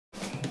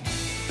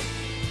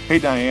Hey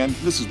Diane,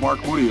 this is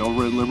Mark Woody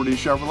over at Liberty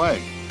Chevrolet.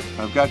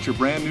 I've got your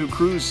brand new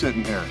Cruise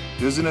sitting here.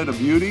 Isn't it a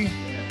beauty?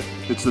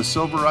 It's the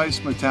silver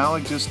ice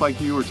metallic just like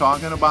you were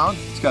talking about.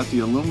 It's got the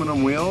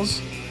aluminum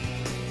wheels,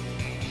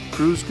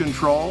 cruise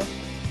control,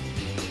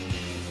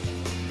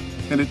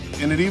 and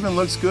it even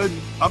looks good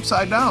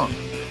upside down.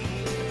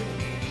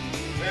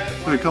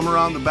 Going to come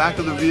around the back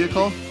of the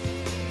vehicle.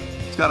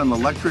 It's got an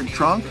electric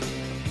trunk,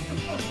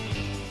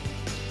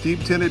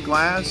 deep tinted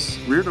glass,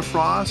 rear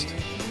defrost.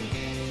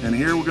 And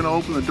here we're going to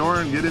open the door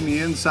and get in the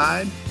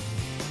inside.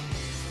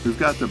 We've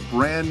got the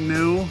brand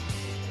new,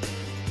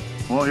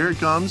 well, here it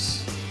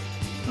comes.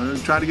 I'm going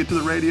to try to get to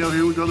the radio.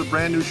 Here we go, the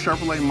brand new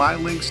Chevrolet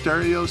MyLink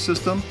stereo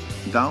system.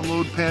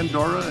 Download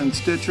Pandora and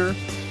Stitcher.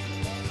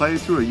 Play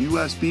through a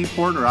USB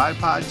port or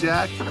iPod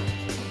jack.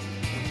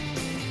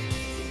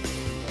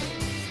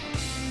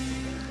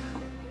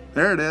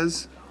 There it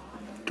is.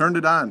 Turned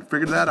it on.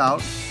 Figured that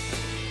out.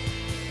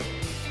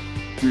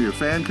 Here are your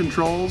fan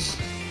controls,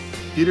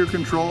 heater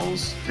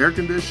controls, air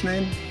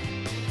conditioning.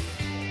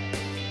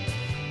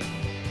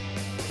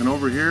 And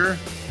over here,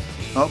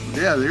 oh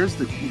yeah, there's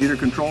the heater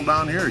control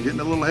down here. Getting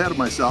a little ahead of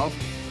myself.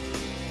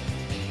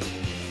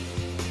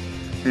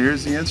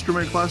 Here's the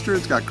instrument cluster.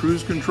 It's got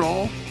cruise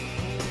control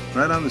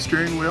right on the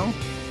steering wheel.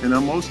 And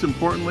then most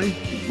importantly,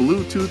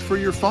 Bluetooth for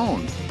your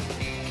phone.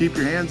 Keep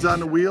your hands on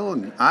the wheel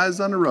and eyes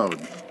on the road.